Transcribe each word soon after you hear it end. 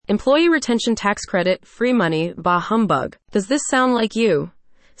Employee retention tax credit, free money, bah humbug. Does this sound like you?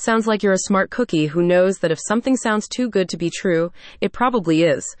 Sounds like you're a smart cookie who knows that if something sounds too good to be true, it probably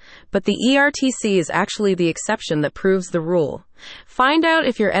is. But the ERTC is actually the exception that proves the rule. Find out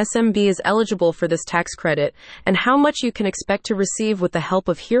if your SMB is eligible for this tax credit and how much you can expect to receive with the help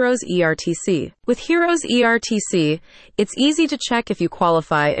of Heroes ERTC. With Heroes ERTC, it's easy to check if you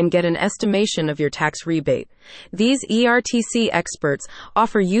qualify and get an estimation of your tax rebate. These ERTC experts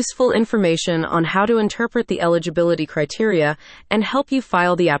offer useful information on how to interpret the eligibility criteria and help you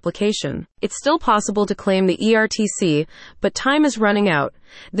file the application. It's still possible to claim the ERTC, but time is running out.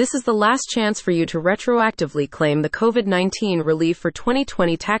 This is the last chance for you to retroactively claim the COVID-19 relief for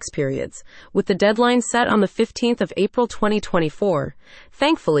 2020 tax periods, with the deadline set on the 15th of April 2024.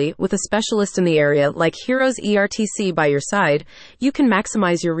 Thankfully, with a specialist in the area like Heroes ERTC by your side, you can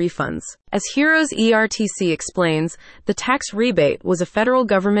maximize your refunds. As Heroes ERTC explains, the tax rebate was a federal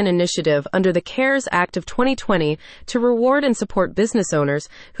government initiative under the CARES Act of 2020 to reward and support business owners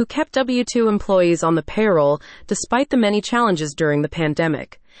who kept W-2 employees on the payroll despite the many challenges during the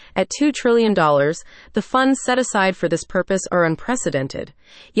pandemic. At $2 trillion, the funds set aside for this purpose are unprecedented.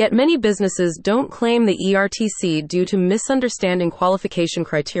 Yet many businesses don't claim the ERTC due to misunderstanding qualification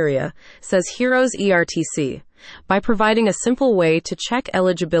criteria, says Heroes ERTC. By providing a simple way to check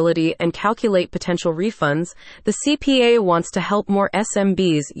eligibility and calculate potential refunds, the CPA wants to help more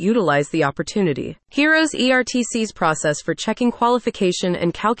SMBs utilize the opportunity. Heroes ERTC's process for checking qualification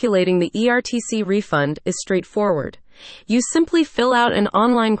and calculating the ERTC refund is straightforward. You simply fill out an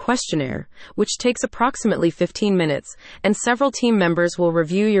online questionnaire, which takes approximately 15 minutes, and several team members will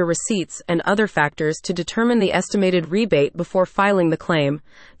review your receipts and other factors to determine the estimated rebate before filing the claim.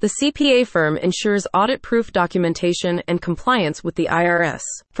 The CPA firm ensures audit-proof documentation and compliance with the IRS.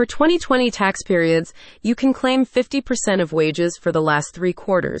 For 2020 tax periods, you can claim 50% of wages for the last 3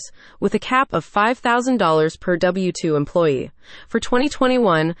 quarters, with a cap of $5,000 per W-2 employee. For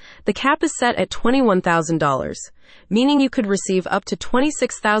 2021, the cap is set at $21,000. Meaning you could receive up to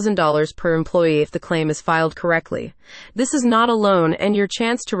 $26,000 per employee if the claim is filed correctly. This is not a loan and your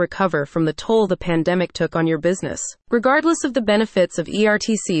chance to recover from the toll the pandemic took on your business. Regardless of the benefits of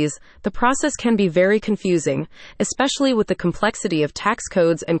ERTCs, the process can be very confusing, especially with the complexity of tax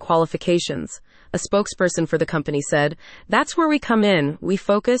codes and qualifications. A spokesperson for the company said, "That's where we come in. We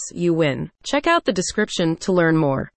focus, you win." Check out the description to learn more.